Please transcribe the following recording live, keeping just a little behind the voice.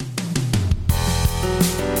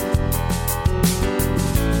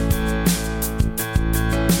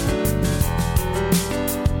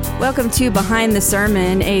Welcome to Behind the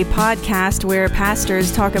Sermon, a podcast where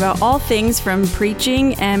pastors talk about all things from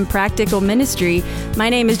preaching and practical ministry. My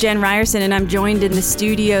name is Jen Ryerson, and I'm joined in the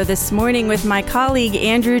studio this morning with my colleague,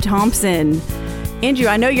 Andrew Thompson. Andrew,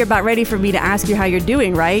 I know you're about ready for me to ask you how you're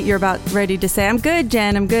doing, right? You're about ready to say, I'm good,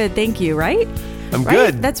 Jen, I'm good, thank you, right? I'm right?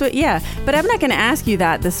 good. That's what, yeah. But I'm not going to ask you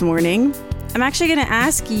that this morning. I'm actually going to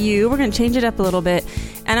ask you, we're going to change it up a little bit,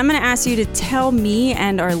 and I'm going to ask you to tell me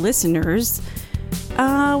and our listeners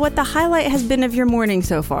what the highlight has been of your morning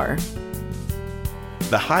so far.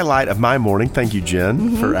 The highlight of my morning, thank you,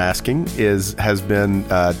 Jen, for asking, has been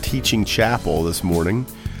teaching chapel this morning.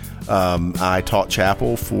 I taught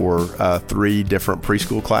chapel for 3 different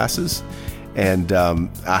preschool classes, and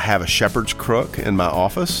I have a shepherd's crook in my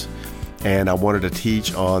office, and I wanted to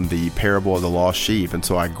teach on the parable of the lost sheep. And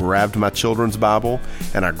so I grabbed my children's Bible,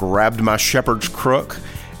 and I grabbed my shepherd's crook,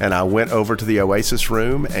 and I went over to the Oasis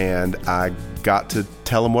room, and I got to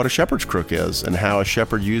tell them what a shepherd's crook is and how a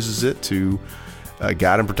shepherd uses it to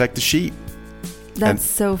guide and protect the sheep. That's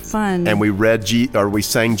so fun. And we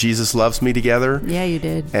sang Jesus Loves Me together. Yeah, you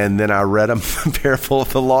did. And then I read them the parable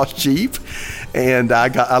of the lost sheep, and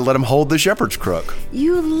I let them hold the shepherd's crook.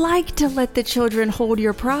 You like to let the children hold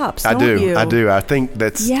your props, I don't you? I do. I think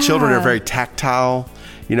that children are very tactile.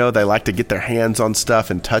 You know, they like to get their hands on stuff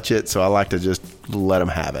and touch it, so I like to just let them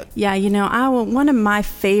have it. Yeah, you know, one of my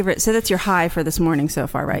favorites. So that's your high for this morning so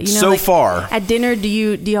far, right? You know, so far. At dinner, do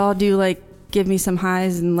y'all do like give me some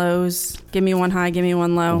highs and lows? Give me one high, give me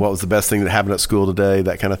one low. What was the best thing that happened at school today?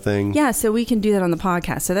 That kind of thing. Yeah, so we can do that on the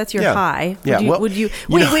podcast. So that's your high. Would you?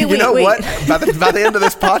 Wait. What? By the end of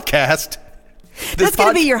this podcast. That's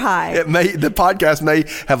going to be your high. The podcast may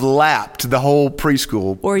have lapped the whole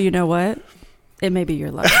preschool. Or you know what? It may be your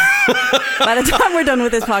low. By the time we're done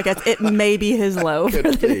with this podcast, it may be his low for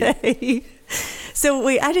the day. So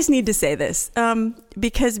wait, I just need to say this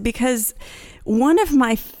because one of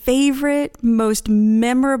my favorite, most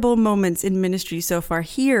memorable moments in ministry so far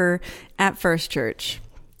here at First Church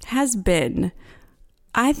has been,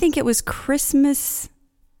 I think it was Christmas.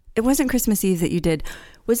 It wasn't Christmas Eve that you did.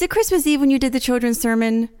 Was it Christmas Eve when you did the children's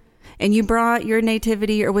sermon? And you brought your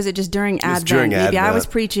nativity, or was it just during Advent? During Maybe Advent. I was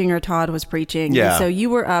preaching or Todd was preaching. Yeah. And so you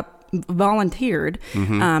were up, volunteered,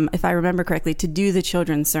 if I remember correctly, to do the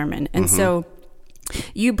children's sermon. And so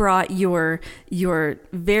you brought your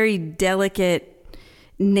very delicate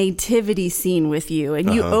nativity scene with you.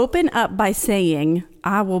 And you open up by saying,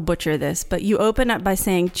 I will butcher this, but you open up by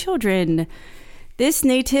saying, children, this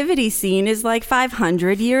nativity scene is like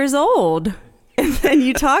 500 years old. And then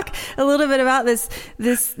you talk a little bit about this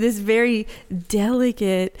very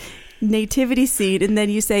delicate nativity scene, and then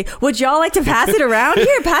you say, would y'all like to pass it around?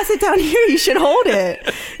 Here, pass it down here. You should hold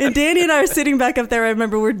it. And Danny and I are sitting back up there. I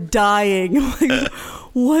remember we're dying. Like,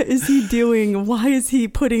 what is he doing? Why is he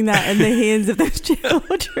putting that in the hands of those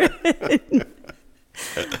children?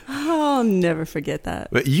 I'll never forget that.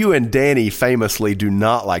 But you and Danny famously do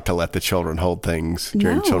not like to let the children hold things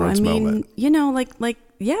during children's moment. You know,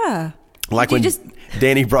 yeah. Like when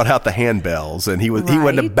Danny brought out the handbells, and he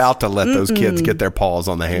wasn't about to let those kids get their paws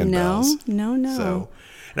on the handbells. No. So,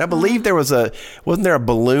 and I believe wasn't there a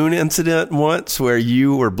balloon incident once where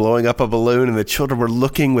you were blowing up a balloon and the children were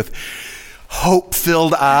looking with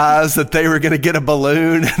hope-filled eyes that they were going to get a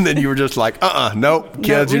balloon, and then you were just like, nope,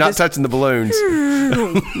 kids, you're not touching the balloons.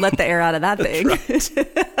 Let the air out of that thing.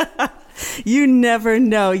 Right. You never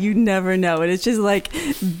know. And it's just like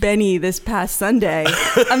Benny this past Sunday.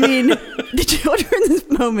 I mean, the children's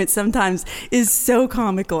moment sometimes is so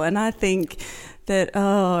comical. And I think that,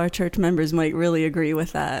 our church members might really agree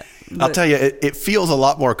with that. I'll tell you, it feels a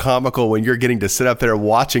lot more comical when you're getting to sit up there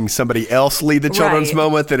watching somebody else lead the children's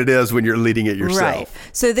moment than it is when you're leading it yourself. Right.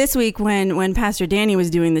 So this week when Pastor Danny was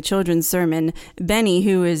doing the children's sermon, Benny,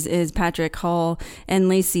 who is Patrick Hall and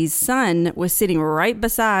Lacey's son, was sitting right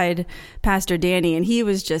beside Pastor Danny, and he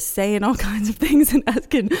was just saying all kinds of things and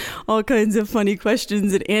asking all kinds of funny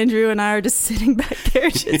questions, and Andrew and I are just sitting back there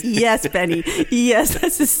just, yes, Benny, yes,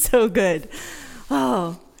 this is so good.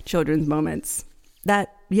 Oh, children's moments.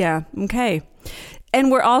 Okay.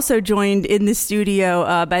 And we're also joined in the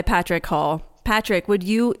studio by Patrick Hall. Patrick,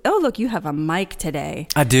 you have a mic today.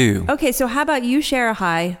 I do. Okay, so how about you share a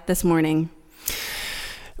high this morning?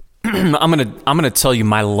 I'm gonna tell you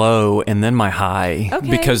my low and then my high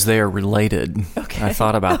because they are related. Okay. I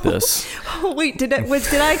thought about this. Oh wait, did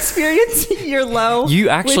I experience your low? You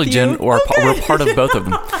actually, Jen, were part of both of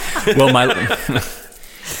them. Well,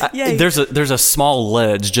 There's a small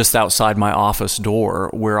ledge just outside my office door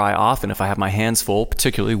where I often, if I have my hands full,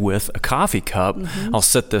 particularly with a coffee cup, I'll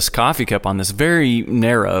set this coffee cup on this very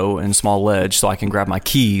narrow and small ledge so I can grab my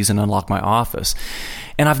keys and unlock my office.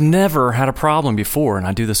 And I've never had a problem before, and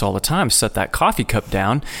I do this all the time, set that coffee cup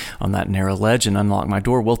down on that narrow ledge and unlock my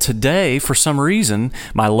door. Well, today, for some reason,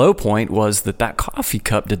 my low point was that coffee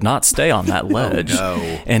cup did not stay on that ledge. Oh,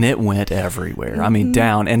 no. And it went everywhere. I mean,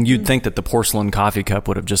 down. And you'd think that the porcelain coffee cup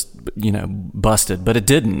would have just, busted, but it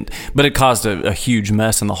didn't. But it caused a huge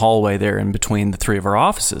mess in the hallway there in between the three of our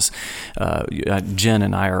offices. Jen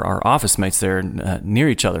and I are our office mates there near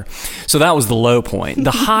each other. So that was the low point.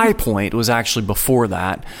 The high point was actually before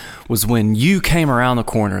that, was when you came around the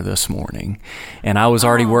corner this morning and I was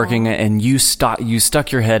already working, and you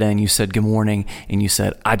stuck your head in, you said good morning, and you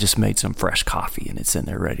said, I just made some fresh coffee and it's in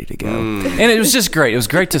there ready to go. And it was just great. It was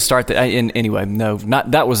great to start anyway, no,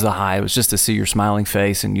 not that was the high. It was just to see your smiling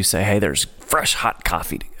face and you say, hey, there's fresh hot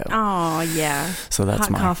coffee to go. Oh yeah. So that's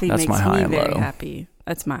hot coffee that's makes my high me and very low. happy.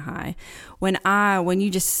 That's my high. When you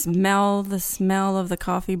just smell the smell of the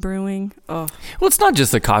coffee brewing. Oh, well, it's not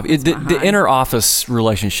just the coffee. The inner office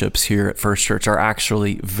relationships here at First Church are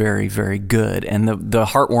actually very, very good. And the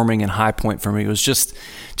heartwarming and high point for me was just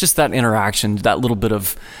that interaction, that little bit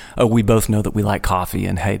of, we both know that we like coffee,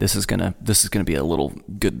 and hey, this is gonna be a little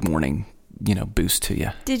good morning, boost to you.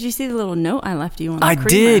 Did you see the little note I left you on the I creamer?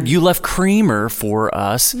 did. You left creamer for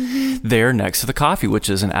us there next to the coffee, which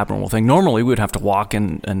is an abnormal thing. Normally, we would have to walk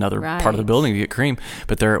in another part of the building to get cream,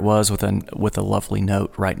 but there it was with a lovely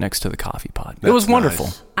note right next to the coffee pot. It was wonderful.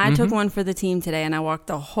 Nice. I took one for the team today, and I walked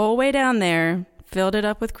the whole way down there, filled it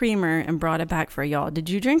up with creamer, and brought it back for y'all. Did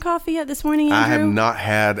you drink coffee yet this morning, Andrew? I have not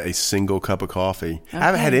had a single cup of coffee. Okay. I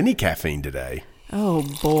haven't had any caffeine today. Oh,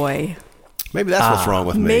 boy. Maybe that's what's wrong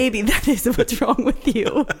with me. Maybe that is what's wrong with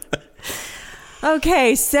you.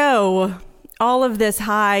 Okay, so all of this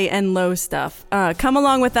high and low stuff. Come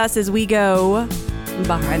along with us as we go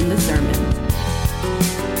behind the sermon.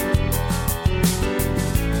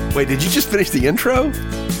 Wait, did you just finish the intro?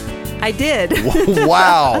 I did.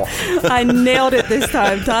 Wow. I nailed it this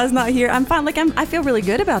time. Todd's not here. I'm fine. I feel really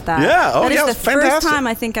good about that. Yeah. Oh, that yeah. is It was the fantastic. first time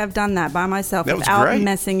I think I've done that by myself That was without great.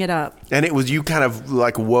 messing it up. And it was you kind of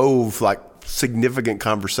wove significant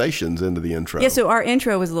conversations into the intro. Yeah, so our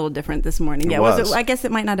intro was a little different this morning. It Yeah, was. I guess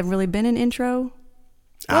it might not have really been an intro.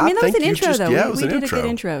 Well, I that was think an you intro, just- though. yeah, it was we an did intro. a good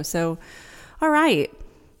intro. So, all right.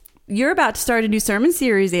 You're about to start a new sermon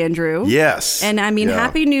series, Andrew. Yes. And I mean, Yeah.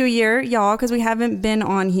 Happy New Year, y'all, because we haven't been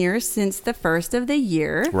on here since the first of the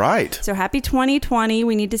year. Right. So happy 2020.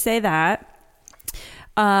 We need to say that.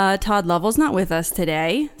 Todd Lovell's not with us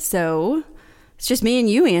today. So it's just me and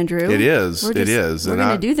you, Andrew. It is. We're It is. We're And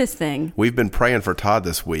going to do this thing. We've been praying for Todd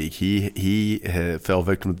this week. He fell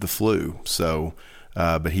victim to the flu. So,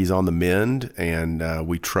 but he's on the mend, and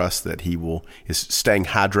we trust that is staying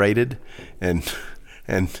hydrated and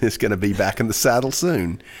is going to be back in the saddle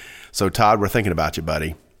soon. So, Todd, we're thinking about you,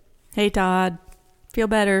 buddy. Hey, Todd. Feel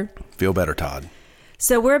better. Feel better, Todd.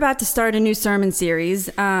 So we're about to start a new sermon series.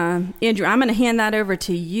 Andrew, I'm going to hand that over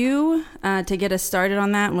to you to get us started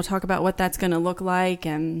on that, and we'll talk about what that's going to look like,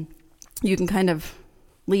 and you can kind of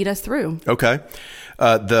lead us through. Okay.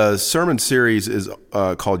 The sermon series is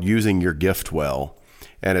called "Using Your Gift Well,"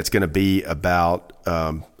 and it's going to be about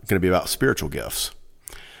spiritual gifts.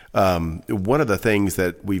 One of the things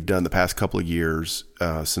that we've done the past couple of years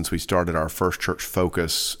since we started our First Church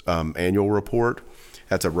Focus annual report.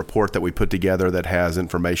 That's a report that we put together that has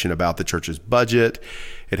information about the church's budget.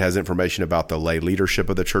 It has information about the lay leadership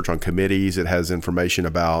of the church on committees. It has information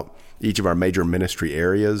about each of our major ministry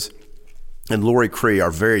areas. And Lori Cree,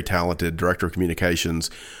 our very talented director of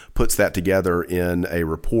communications, puts that together in a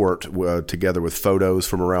report together with photos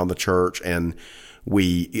from around the church. And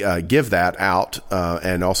we give that out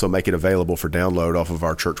and also make it available for download off of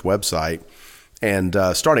our church website. And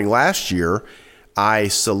starting last year, I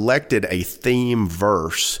selected a theme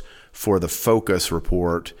verse for the focus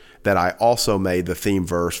report that I also made the theme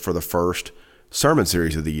verse for the first sermon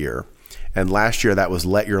series of the year. And last year that was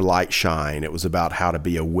Let Your Light Shine. It was about how to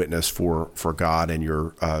be a witness for God in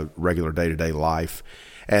your regular day-to-day life.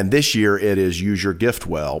 And this year it is Use Your Gift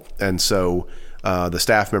Well. And so the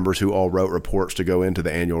staff members who all wrote reports to go into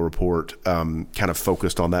the annual report kind of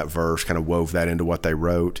focused on that verse, kind of wove that into what they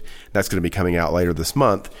wrote. That's going to be coming out later this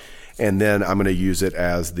month. And then I'm going to use it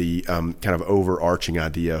as the kind of overarching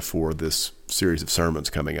idea for this series of sermons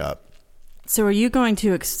coming up. So are you going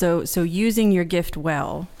to so using your gift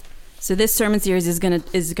well? So this sermon series is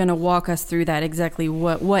going to walk us through that exactly.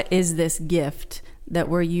 What is this gift that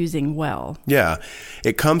we're using well? Yeah,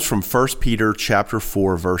 it comes from 1 Peter chapter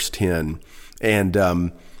 4 verse 10,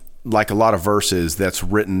 and like a lot of verses, that's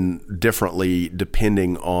written differently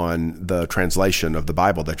depending on the translation of the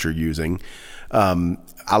Bible that you're using.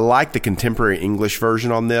 I like the contemporary English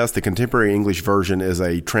version on this. The contemporary English version is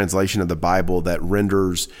a translation of the Bible that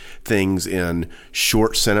renders things in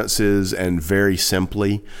short sentences and very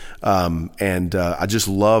simply. I just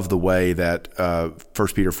love the way that 1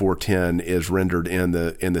 Peter 4:10 is rendered in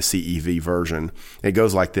the CEV version. It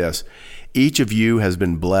goes like this: each of you has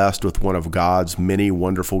been blessed with one of God's many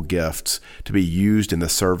wonderful gifts to be used in the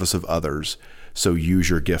service of others, so use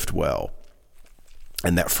your gift well.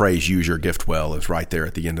 And that phrase, use your gift well, is right there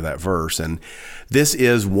at the end of that verse. And this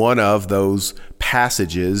is one of those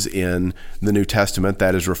passages in the New Testament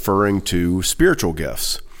that is referring to spiritual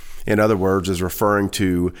gifts. In other words, is referring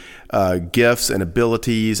to gifts and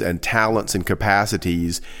abilities and talents and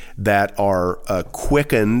capacities that are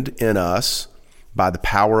quickened in us by the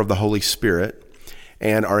power of the Holy Spirit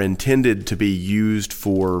and are intended to be used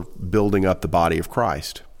for building up the body of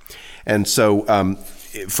Christ. And so,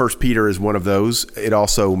 1 Peter is one of those. It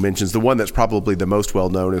also mentions the one that's probably the most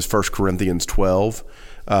well-known is 1 Corinthians 12,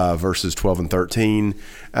 verses 12 and 13.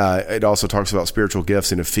 It also talks about spiritual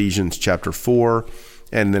gifts in Ephesians chapter 4,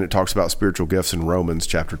 and then it talks about spiritual gifts in Romans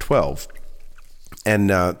chapter 12. And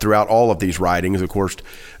throughout all of these writings, of course,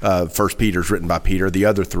 1 Peter is written by Peter. The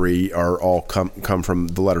other three are all come from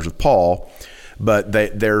the letters of Paul. But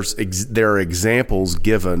there are examples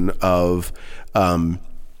given of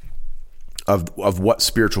what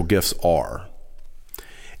spiritual gifts are.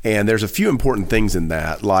 And there's a few important things in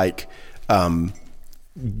that, like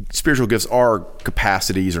spiritual gifts are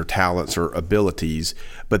capacities or talents or abilities,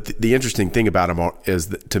 but the interesting thing about them is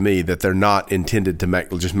that, to me, that they're not intended to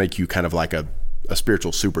make you kind of like a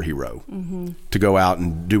spiritual superhero, to go out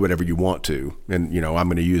and do whatever you want to. And, I'm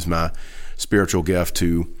going to use my spiritual gift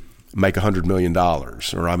to make $100 million, or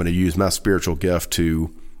I'm going to use my spiritual gift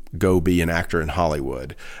to go be an actor in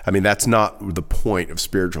Hollywood. I mean, that's not the point of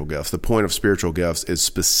spiritual gifts. The point of spiritual gifts is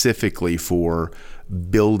specifically for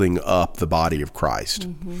building up the body of Christ.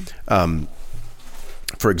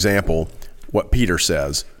 For example, what Peter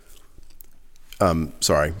says,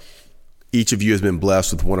 each of you has been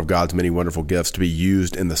blessed with one of God's many wonderful gifts to be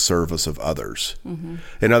used in the service of others.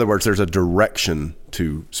 In other words, there's a direction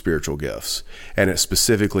to spiritual gifts, and it's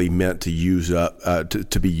specifically meant to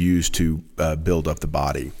to be used to build up the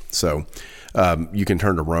body. So you can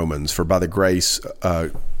turn to Romans. For by the grace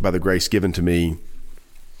given to me,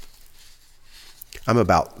 I'm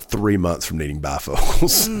about 3 months from needing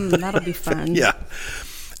bifocals. That'll be fun. Yeah.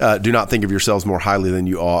 Do not think of yourselves more highly than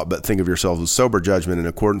you ought, but think of yourselves with sober judgment in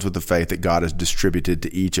accordance with the faith that God has distributed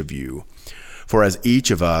to each of you. For as each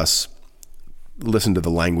of us, listen to the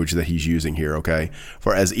language that he's using here, okay?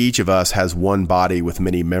 For as each of us has one body with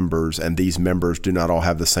many members, and these members do not all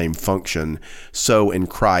have the same function, so in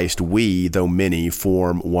Christ we, though many,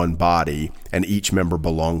 form one body, and each member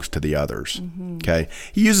belongs to the others. Okay?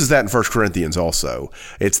 He uses that in 1 Corinthians also.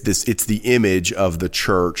 It's the image of the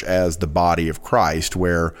church as the body of Christ,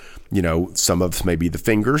 where some of us may be the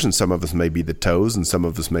fingers, and some of us may be the toes, and some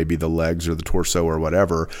of us may be the legs or the torso or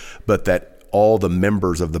whatever, but that all the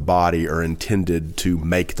members of the body are intended to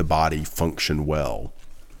make the body function well.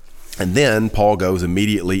 And then Paul goes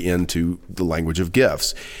immediately into the language of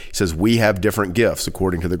gifts. He says, we have different gifts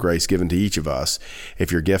according to the grace given to each of us.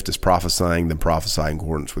 If your gift is prophesying, then prophesy in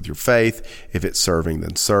accordance with your faith. If it's serving,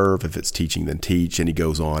 then serve. If it's teaching, then teach. And he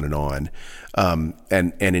goes on and on.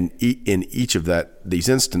 And in each of these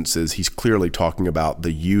instances, he's clearly talking about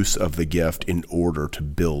the use of the gift in order to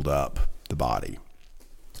build up the body.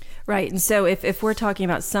 Right. And so if we're talking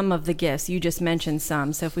about some of the gifts, you just mentioned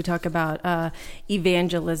some. So if we talk about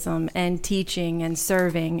evangelism and teaching and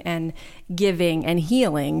serving and giving and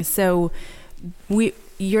healing, so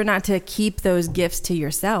you're not to keep those gifts to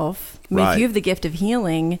yourself. I mean, if you have the gift of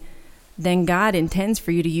healing, then God intends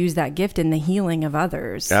for you to use that gift in the healing of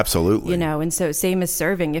others. Absolutely. And so same as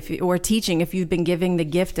serving or teaching. If you've been giving the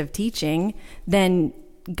gift of teaching, then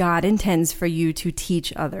God intends for you to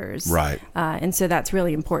teach others. Right. And so that's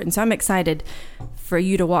really important. So I'm excited for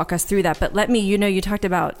you to walk us through that. But you talked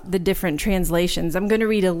about the different translations. I'm going to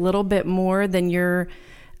read a little bit more than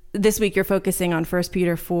this week you're focusing on 1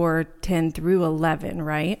 Peter 4:10 through 11,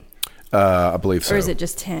 right? I believe so. Or is it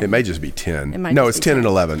just 10? It may just be 10. No, it's 10 and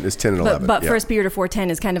 11. It's 10 and 11. But 1 Peter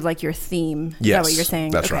 4:10 is kind of like your theme. Is that what you're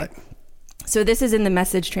saying? That's right. So this is in the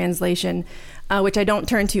Message translation, which I don't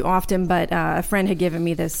turn to often, but a friend had given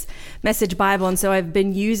me this Message Bible, and so I've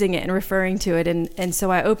been using it and referring to it, and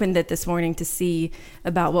so I opened it this morning to see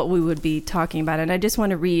about what we would be talking about, and I just want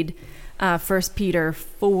to read 1 Peter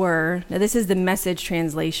 4. Now this is the Message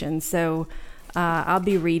translation, so I'll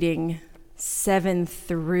be reading 7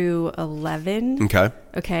 through 11.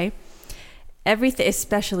 Okay. Everything,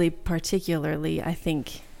 especially particularly, I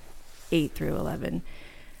think 8 through 11.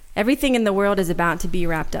 Everything in the world is about to be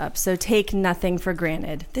wrapped up, so take nothing for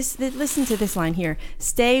granted. Listen to this line here.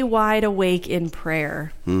 Stay wide awake in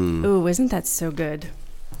prayer. Ooh, isn't that so good?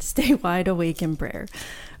 Stay wide awake in prayer.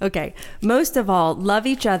 Okay. Most of all, love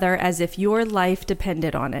each other as if your life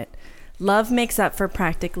depended on it. Love makes up for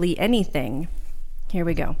practically anything. Here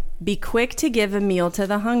we go. Be quick to give a meal to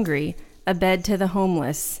the hungry, a bed to the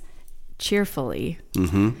homeless, cheerfully.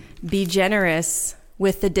 Be generous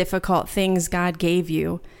with the difficult things God gave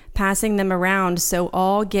you, passing them around so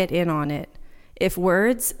all get in on it. If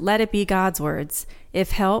words, let it be God's words.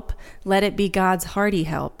 If help, let it be God's hearty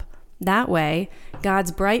help. That way,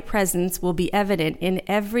 God's bright presence will be evident in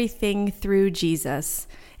everything through Jesus,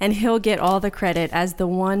 and he'll get all the credit as the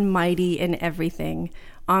one mighty in everything.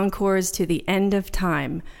 Encores to the end of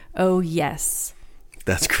time. Oh, yes.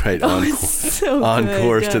 That's great. So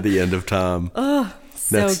Encores good. to the end of time. Oh,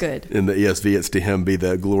 so good. In the ESV, it's to him be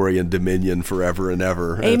the glory and dominion forever and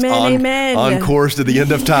ever. Amen, amen. Encores to the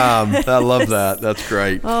end of time. I love that. That's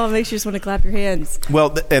great. Oh, it makes you just want to clap your hands.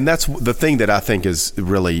 Well, and that's the thing that I think is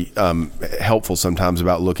really helpful sometimes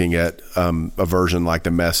about looking at a version like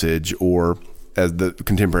the Message or as the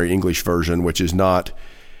contemporary English version, which is not,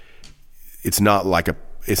 it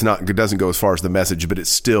doesn't go as far as the Message, but it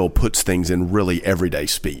still puts things in really everyday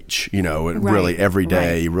speech, and really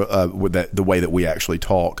everyday with the way that we actually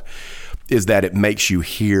talk, is that it makes you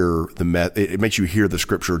hear the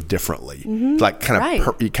scripture differently. Like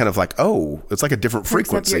kind of like, oh, it's like a different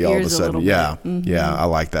frequency all of a sudden. Yeah. I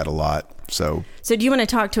like that a lot. So do you want to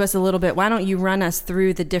talk to us a little bit? Why don't you run us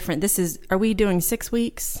through the different, are we doing 6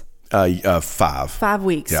 weeks? 5. 5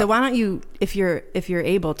 weeks. Yeah. So why don't you, if you're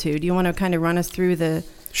able to, do you want to kind of run us through the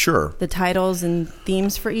titles and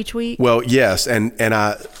themes for each week? Well, yes,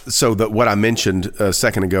 what I mentioned a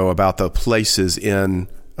second ago about the places in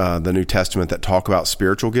the New Testament that talk about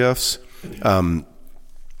spiritual gifts, I'm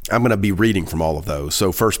going to be reading from all of those.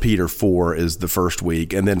 So 1 Peter 4 is the first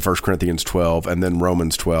week, and then 1 Corinthians 12, and then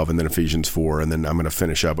Romans 12, and then Ephesians 4, and then I'm going to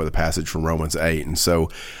finish up with a passage from Romans 8. And so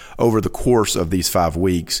over the course of these 5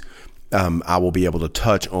 weeks, I will be able to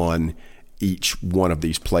touch on each one of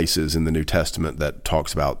these places in the New Testament that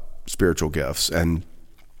talks about spiritual gifts. And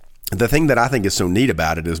the thing that I think is so neat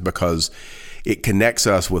about it is because it connects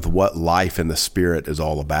us with what life in the Spirit is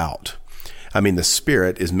all about. I mean, the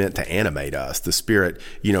Spirit is meant to animate us. The Spirit,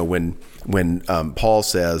 when Paul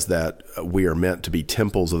says that we are meant to be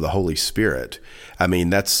temples of the Holy Spirit, I mean,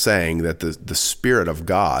 that's saying that the Spirit of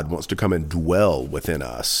God wants to come and dwell within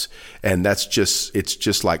us. And it's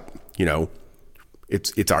just like,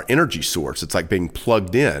 it's our energy source. It's like being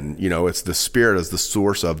plugged in. It's the Spirit as the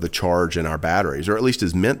source of the charge in our batteries, or at least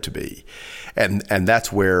is meant to be. And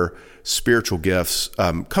that's where spiritual gifts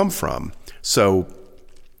come from. So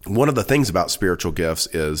one of the things about spiritual gifts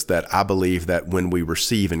is that I believe that when we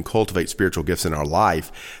receive and cultivate spiritual gifts in our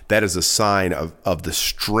life, that is a sign of the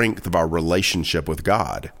strength of our relationship with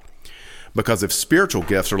God. Because if spiritual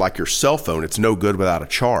gifts are like your cell phone, it's no good without a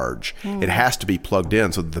charge. It has to be plugged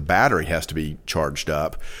in so that the battery has to be charged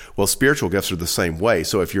up. Well, spiritual gifts are the same way.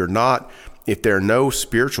 So if there are no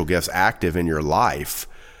spiritual gifts active in your life,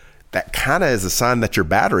 that kind of is a sign that your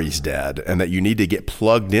battery's dead and that you need to get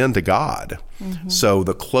plugged into God. So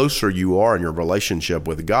the closer you are in your relationship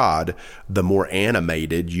with God, the more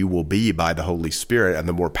animated you will be by the Holy Spirit and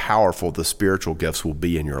the more powerful the spiritual gifts will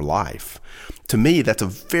be in your life. To me, that's a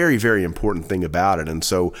very, very important thing about it. And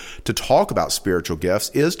so to talk about spiritual gifts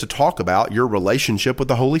is to talk about your relationship with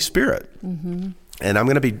the Holy Spirit. And I'm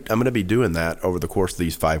going to be doing that over the course of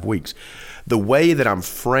these 5 weeks. The way that I'm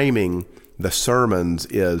framing the sermons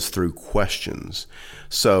is through questions.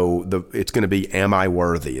 So it's going to be, am I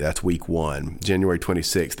worthy? That's week 1. January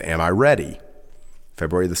 26th, am I ready?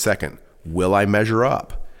 February the 2nd, will I measure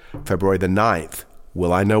up? February the 9th,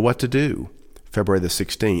 will I know what to do? February the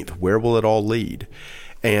 16th, where will it all lead?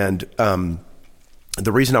 And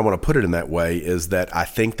the reason I want to put it in that way is that I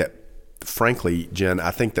think that, frankly, Jen,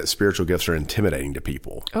 I think that spiritual gifts are intimidating to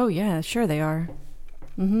people. Oh, yeah, sure they are.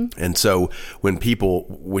 And so when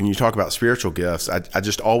you talk about spiritual gifts, I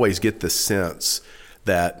just always get this sense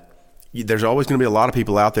that there's always going to be a lot of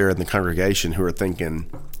people out there in the congregation who are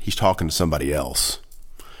thinking, he's talking to somebody else.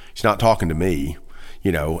 He's not talking to me.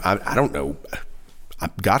 I don't know.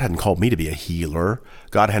 God hadn't called me to be a healer.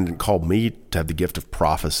 God hadn't called me to have the gift of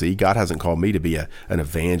prophecy. God hasn't called me to be an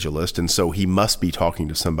evangelist. And so he must be talking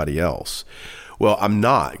to somebody else. Well, I'm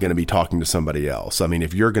not going to be talking to somebody else. I mean,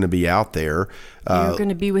 if you're going to be out there, you're going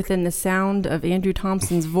to be within the sound of Andrew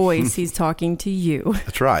Thompson's voice. He's talking to you.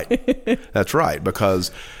 That's right. That's right. Because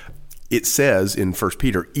it says in 1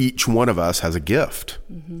 Peter, each one of us has a gift.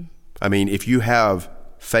 Mm-hmm. I mean, if you have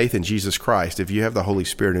faith in Jesus Christ, if you have the Holy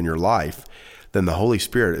Spirit in your life, then the Holy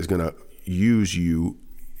Spirit is going to use you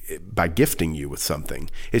by gifting you with something.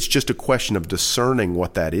 It's just a question of discerning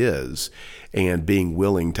what that is and being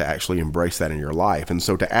willing to actually embrace that in your life. And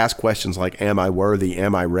so to ask questions like, am I worthy?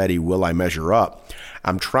 Am I ready? Will I measure up?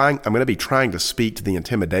 I'm going to be trying to speak to the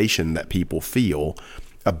intimidation that people feel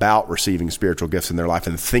about receiving spiritual gifts in their life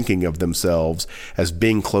and thinking of themselves as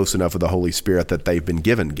being close enough with the Holy Spirit that they've been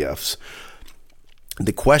given gifts.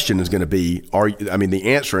 The question is going to be, the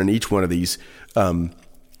answer in each one of these, to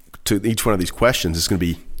each one of these questions is going to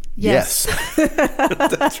be yes.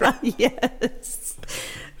 That's right. Yes.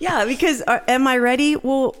 Yeah, because am I ready?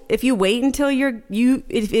 Well, if you wait until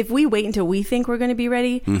if we wait until we think we're going to be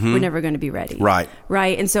ready, we're never going to be ready. Right.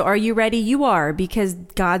 Right. And so are you ready? You are, because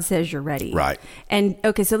God says you're ready. Right. And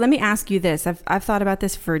okay, so let me ask you this. I've thought about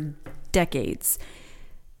this for decades.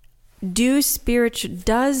 Does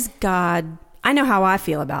God, I know how I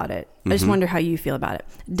feel about it. I just wonder how you feel about it.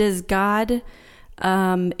 Does God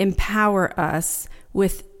empower us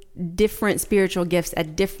with different spiritual gifts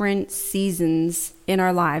at different seasons in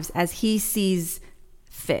our lives as he sees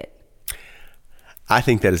fit? I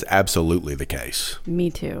think that is absolutely the case.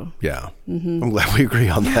 Me too. Yeah. Mm-hmm. I'm glad we agree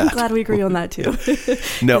on that. I'm glad we agree on that too.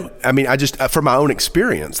 No, I mean, I just, from my own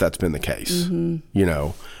experience, that's been the case, and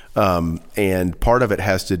part of it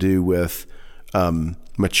has to do with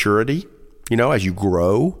maturity, as you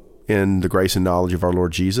grow in the grace and knowledge of our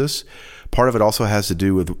Lord Jesus. Part of it also has to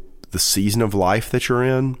do with the season of life that you're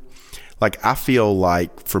in. Like, I feel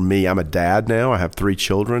like, for me, I'm a dad now. I have 3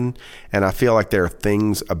 children, and I feel like there are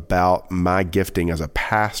things about my gifting as a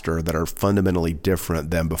pastor that are fundamentally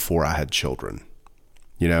different than before I had children,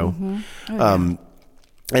 Oh, yeah.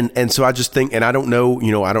 And so I just think, and I don't know,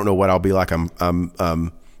 I don't know what I'll be like.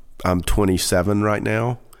 I'm 27 right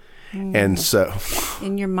now. And so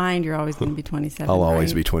in your mind, you're always going to be 27. I'll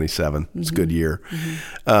always be 27. It's a good year.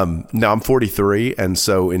 Now I'm 43. And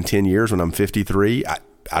so in 10 years, when I'm 53,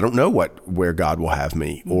 I don't know where God will have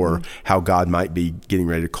me or how God might be getting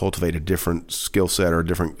ready to cultivate a different skill set or a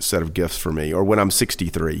different set of gifts for me, or when I'm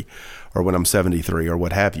 63 or when I'm 73 or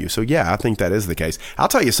what have you. So yeah, I think that is the case. I'll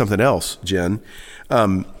tell you something else, Jen.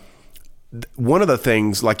 One of the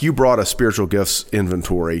things, like, you brought a spiritual gifts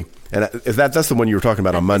inventory, and that's the one you were talking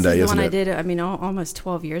about on Monday, isn't it? This is the one I did, almost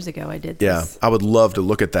 12 years ago I did this. Yeah, I would love to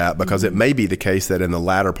look at that, because it may be the case that in the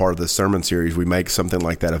latter part of the sermon series, we make something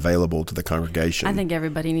like that available to the congregation. I think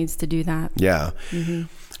everybody needs to do that. Yeah.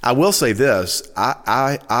 I will say this.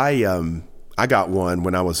 I got one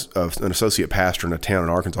when I was an associate pastor in a town in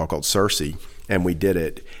Arkansas called Searcy, and we did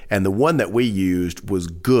it. And the one that we used was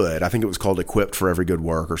good. I think it was called Equipped for Every Good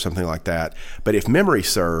Work or something like that. But if memory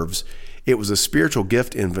serves, it was a spiritual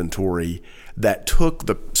gift inventory that took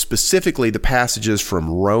specifically the passages from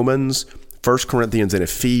Romans, 1 Corinthians, and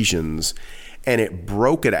Ephesians, and it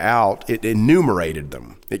broke it out. It enumerated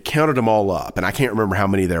them. It counted them all up. And I can't remember how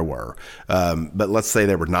many there were, but let's say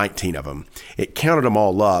there were 19 of them. It counted them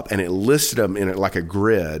all up, and it listed them in like a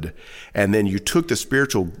grid. And then you took the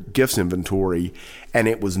spiritual gifts inventory, and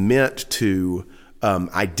it was meant to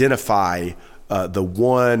identify the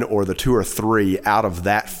 1 or the 2 or 3 out of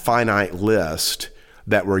that finite list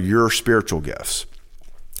that were your spiritual gifts.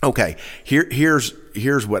 Okay, here's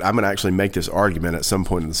what I'm going to actually make this argument at some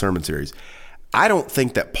point in the sermon series. I don't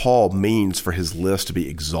think that Paul means for his list to be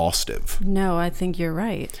exhaustive. No, I think you're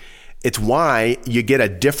right. It's why you get a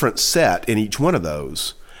different set in each one of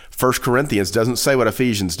those. 1 Corinthians doesn't say what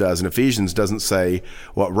Ephesians does, and Ephesians doesn't say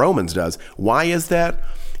what Romans does. Why is that?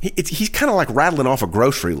 He's kind of like rattling off a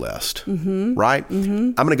grocery list, right?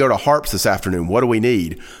 I'm going to go to Harps this afternoon. What do we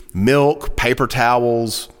need? Milk, paper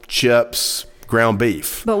towels, chips, ground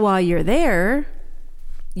beef. But while you're there,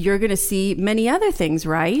 you're going to see many other things,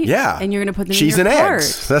 right? Yeah. And you're going to put them cheese in your and cart.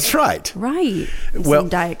 Eggs. That's right. Right. Well, some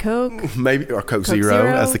Diet Coke. Maybe, or Coke Zero,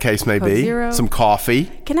 as the case may be. Zero. Some coffee.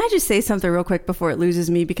 Can I just say something real quick before it loses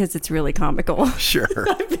me, because it's really comical? Sure.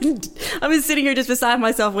 I've been sitting here just beside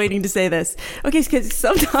myself waiting to say this. Okay, because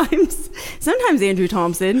sometimes Andrew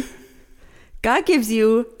Thompson, God gives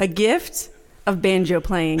you a gift of banjo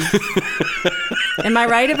playing. Am I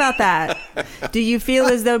right about that? Do you feel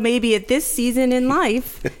as though maybe at this season in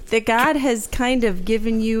life that God has kind of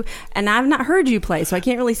given you, and I've not heard you play, so I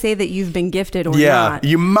can't really say that you've been gifted or not.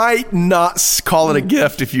 You might not call it a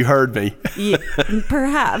gift if you heard me. Yeah,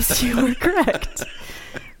 perhaps you are correct.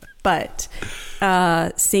 But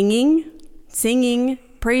singing, singing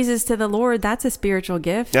praises to the Lord, that's a spiritual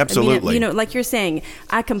gift. Absolutely. I mean, like you're saying,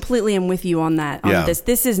 I completely am with you on that. On this.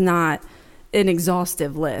 This is not an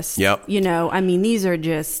exhaustive list. Yep. I mean, these are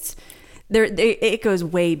just, it goes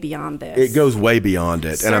way beyond this. It goes way beyond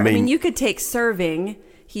it. And I mean, you could take serving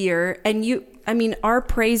here and our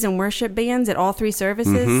praise and worship bands at all three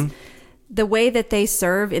services, the way that they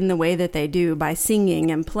serve in the way that they do by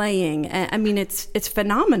singing and playing, I mean, it's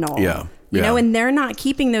phenomenal. Yeah. You know, and they're not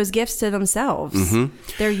keeping those gifts to themselves.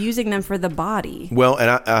 They're using them for the body. Well, and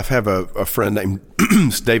I have a friend named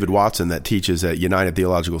David Watson that teaches at United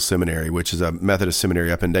Theological Seminary, which is a Methodist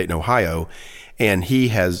seminary up in Dayton, Ohio. And he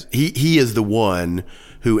is the one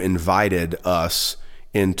who invited us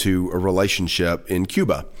into a relationship in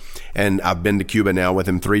Cuba. And I've been to Cuba now with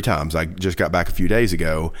him 3 times. I just got back a few days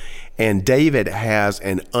ago. And David has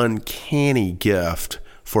an uncanny gift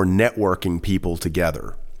for networking people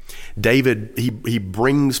together. David, he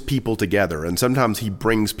brings people together, and sometimes he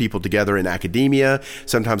brings people together in academia.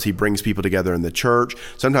 Sometimes he brings people together in the church.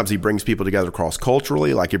 Sometimes he brings people together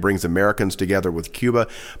cross-culturally, like he brings Americans together with Cuba.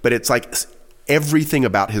 But it's like everything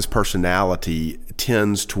about his personality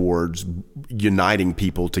tends towards uniting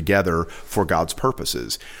people together for God's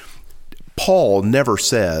purposes. Paul never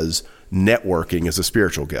says networking is a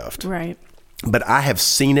spiritual gift. Right. But I have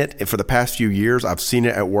seen it for the past few years. I've seen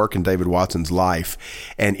it at work in David Watson's life,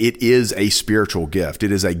 and it is a spiritual gift.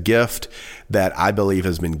 It is a gift that I believe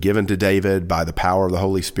has been given to David by the power of the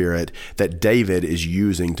Holy Spirit that David is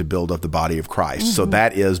using to build up the body of Christ. So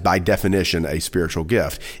that is, by definition, a spiritual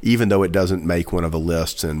gift, even though it doesn't make one of the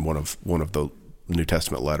lists in one of the New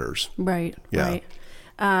Testament letters. Right. Yeah.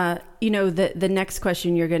 Right. The next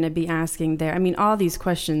question you're going to be asking there. I mean, all these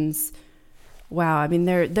questions. Wow, I mean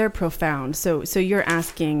they're profound. So you're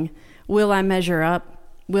asking, will I measure up?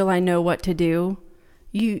 Will I know what to do?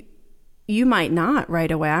 You might not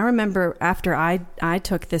right away. I remember after I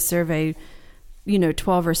took this survey,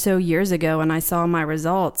 12 or so years ago, and I saw my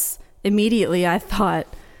results, immediately I thought,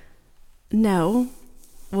 no,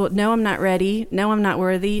 I'm not ready. No, I'm not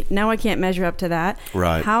worthy. No, I can't measure up to that.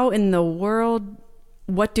 Right. How in the world?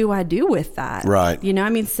 What do I do with that? Right.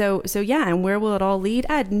 So yeah, and where will it all lead?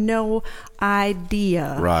 I had no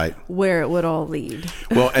idea where it would all lead.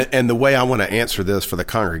 Well, and the way I want to answer this for the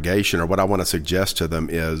congregation, or what I want to suggest to them,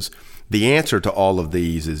 is the answer to all of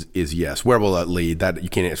these is yes. Where will it lead? That you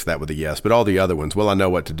can't answer that with a yes. But all the other ones, will I know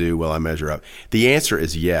what to do? Will I measure up? The answer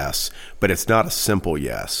is yes, but it's not a simple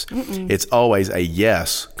yes. It's always a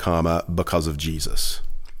yes, because of Jesus.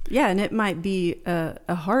 Yeah, and it might be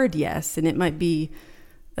a hard yes, and it might be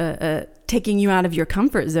taking you out of your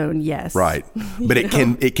comfort zone, yes. Right. But it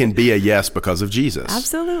can be a yes because of Jesus.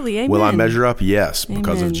 Absolutely. Amen. Will I measure up? Yes,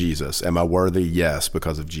 because of Jesus. Am I worthy? Yes,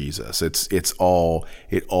 because of Jesus. It all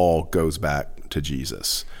goes back to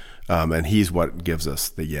Jesus. And he's what gives us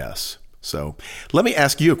the yes. So let me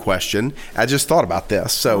ask you a question. I just thought about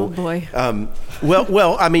this. So, oh boy.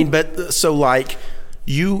 So like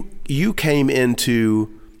you came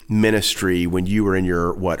into ministry when you were in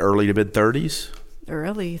your early to mid 30s?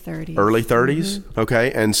 Early 30s. Early 30s?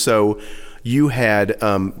 Okay. And so you had,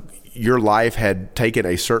 your life had taken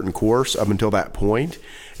a certain course up until that point.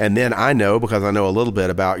 And then I know, because I know a little bit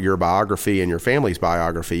about your biography and your family's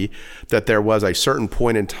biography, that there was a certain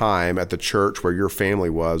point in time at the church where your family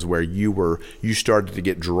was, where you started to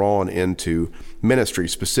get drawn into ministry,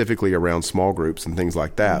 specifically around small groups and things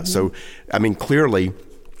like that. So, I mean, clearly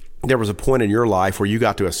there was a point in your life where you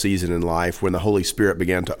got to a season in life when the Holy Spirit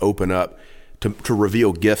began to open up to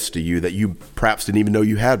reveal gifts to you that you perhaps didn't even know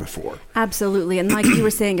you had before. Absolutely. And like you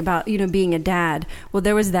were saying about, being a dad, well,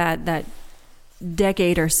 there was that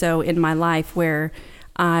decade or so in my life where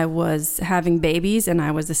I was having babies and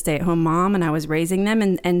I was a stay-at-home mom and I was raising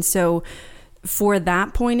them. And so for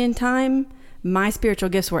that point in time, my spiritual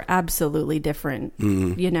gifts were absolutely different.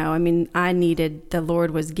 The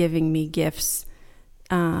Lord was giving me gifts,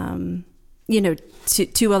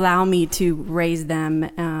 to allow me to raise them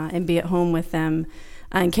and be at home with them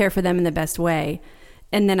and care for them in the best way.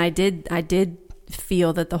 And then I did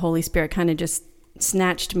feel that the Holy Spirit kind of just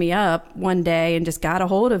snatched me up one day and just got a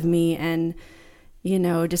hold of me and,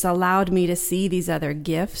 just allowed me to see these other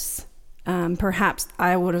gifts. Perhaps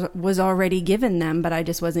I was already given them, but I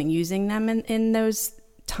just wasn't using them in those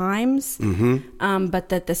times. But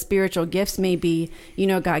that the spiritual gifts maybe,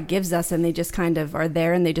 God gives us and they just kind of are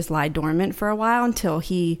there and they just lie dormant for a while until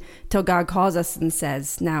God calls us and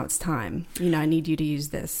says, now it's time. I need you to use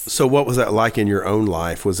this. So what was that like in your own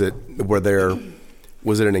life? Was it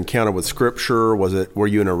an encounter with Scripture? Were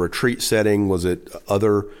you in a retreat setting? Was it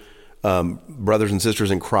other brothers and sisters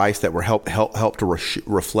in Christ that were help to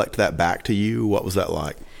reflect that back to you? What was that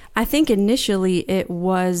like? I think initially it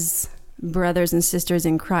was brothers and sisters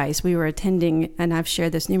in Christ. We were attending, and I've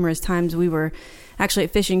shared this numerous times, we were actually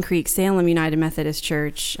at Fishing Creek, Salem United Methodist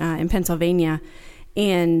Church in Pennsylvania.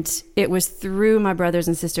 And it was through my brothers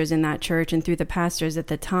and sisters in that church and through the pastors at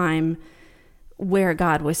the time where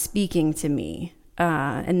God was speaking to me.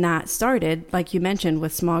 And that started, like you mentioned,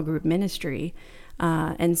 with small group ministry.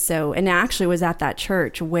 And it actually was at that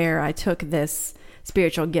church where I took this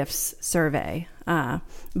spiritual gifts survey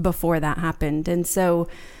before that happened. And so,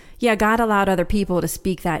 yeah, God allowed other people to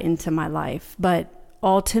speak that into my life. But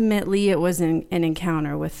ultimately, it was an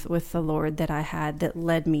encounter with the Lord that I had that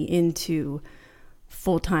led me into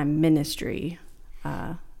full-time ministry.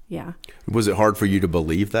 Yeah. Was it hard for you to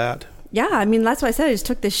believe that? Yeah, I mean, that's why I said I just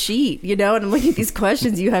took this sheet, and I'm looking at these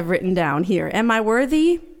questions you have written down here. Am I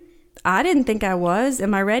worthy? I didn't think I was.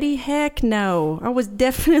 Am I ready? Heck no. I was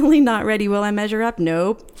definitely not ready. Will I measure up?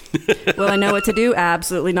 Nope. Will I know what to do?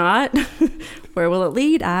 Absolutely not. Where will it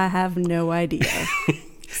lead? I have no idea.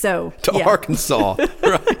 So to Arkansas.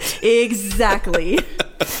 Right. Exactly.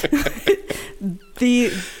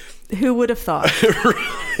 Who would have thought?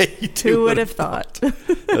 Right. Who would have thought?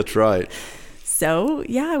 That's right. So,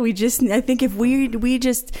 yeah, I think if we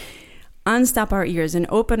just unstop our ears and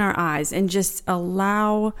open our eyes and just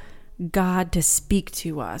allow God to speak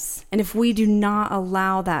to us. And if we do not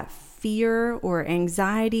allow that fear or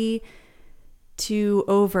anxiety to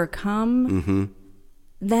overcome,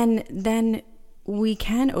 then we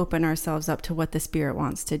can open ourselves up to what the Spirit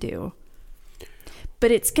wants to do. But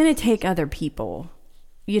it's going to take other people.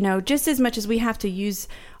 Just as much as we have to use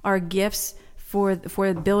our gifts for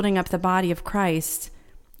building up the body of Christ,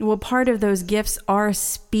 well, part of those gifts are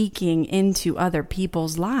speaking into other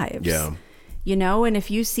people's lives. Yeah. And if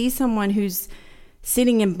you see someone who's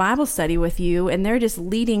sitting in Bible study with you and they're just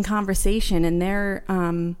leading conversation and they're,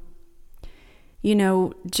 and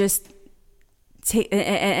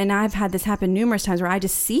I've had this happen numerous times where I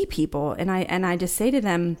just see people and I just say to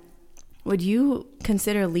them, would you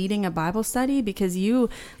consider leading a Bible study? Because you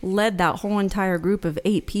led that whole entire group of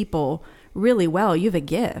 8 people really well. You have a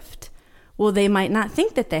gift. Well, they might not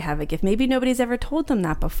think that they have a gift. Maybe nobody's ever told them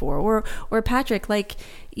that before. Or Patrick,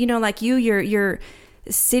 you're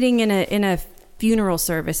sitting in a funeral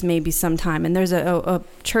service maybe sometime, and there's a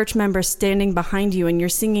church member standing behind you, and you're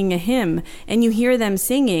singing a hymn, and you hear them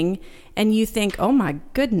singing, and you think, oh my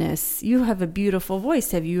goodness, you have a beautiful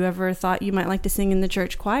voice. Have you ever thought you might like to sing in the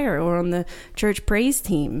church choir or on the church praise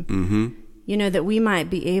team? Mm-hmm. That we might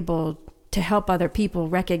be able to help other people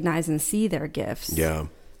recognize and see their gifts. Yeah.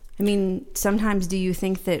 I mean, sometimes do you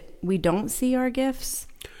think that we don't see our gifts?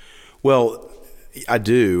 Well, I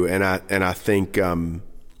do. And I think, I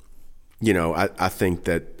think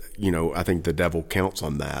that, I think the devil counts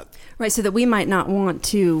on that. Right. So that we might not want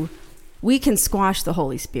to, we can squash the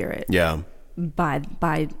Holy Spirit. Yeah.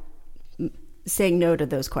 By saying no to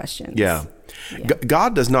those questions. Yeah.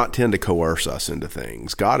 God does not tend to coerce us into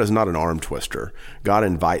things. God is not an arm twister. God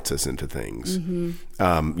invites us into things.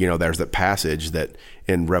 Mm-hmm. There's that passage that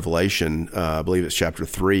in Revelation, I believe it's chapter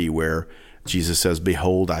 3, where Jesus says,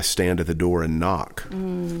 behold, I stand at the door and knock.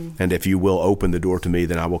 And if you will open the door to me,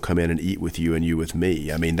 then I will come in and eat with you and you with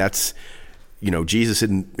me. I mean, that's, Jesus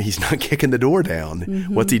he's not kicking the door down.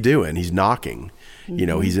 Mm-hmm. What's he doing? He's knocking.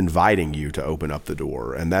 Mm-hmm. He's inviting you to open up the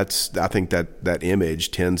door. And I think that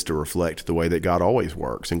image tends to reflect the way that God always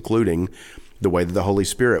works, including the way that the Holy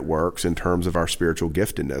Spirit works in terms of our spiritual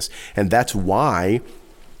giftedness. And that's why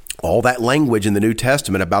all that language in the New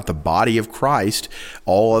Testament about the body of Christ,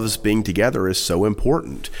 all of us being together, is so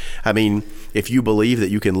important. I mean, if you believe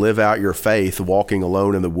that you can live out your faith walking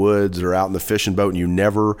alone in the woods or out in the fishing boat and you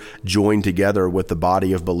never join together with the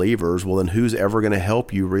body of believers, well, then who's ever going to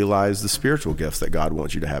help you realize the spiritual gifts that God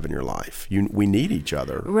wants you to have in your life? We need each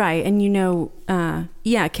other. Right. And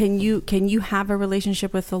can you have a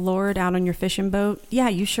relationship with the Lord out on your fishing boat? Yeah,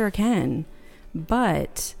 you sure can.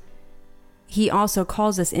 But he also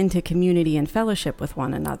calls us into community and fellowship with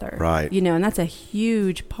one another. Right. And that's a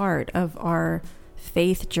huge part of our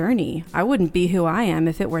faith journey. I wouldn't be who I am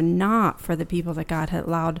if it were not for the people that God had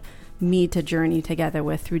allowed me to journey together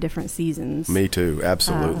with through different seasons. Me too.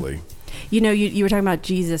 Absolutely. You were talking about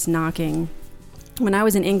Jesus knocking. When I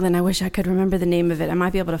was in England, I wish I could remember the name of it. I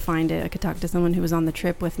might be able to find it. I could talk to someone who was on the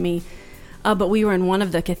trip with me. But we were in one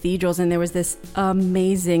of the cathedrals, and there was this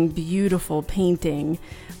amazing, beautiful painting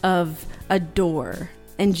of a door,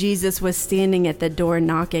 and Jesus was standing at the door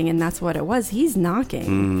knocking, and that's what it was. He's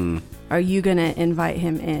knocking. Are you going to invite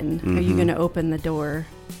him in? Mm-hmm. Are you going to open the door?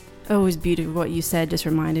 Oh, it was beautiful. What you said just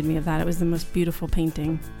reminded me of that. It was the most beautiful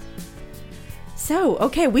painting. So,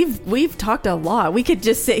 okay, we've talked a lot. We could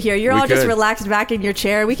just sit here. You're all just relaxed back in your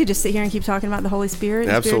chair. We could just sit here and keep talking about the Holy Spirit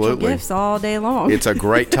and spiritual gifts all day long. It's a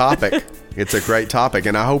great topic. It's a great topic,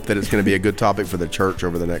 and I hope that it's going to be a good topic for the church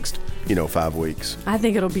over the next, 5 weeks. I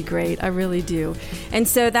think it'll be great. I really do. And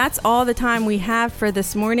so that's all the time we have for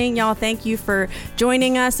this morning. Y'all, thank you for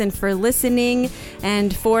joining us and for listening.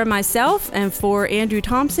 And for myself and for Andrew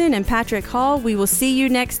Thompson and Patrick Hall, we will see you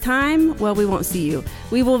next time. Well, we won't see you.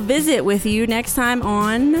 We will visit with you next time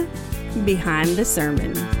on Behind the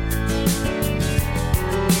Sermon.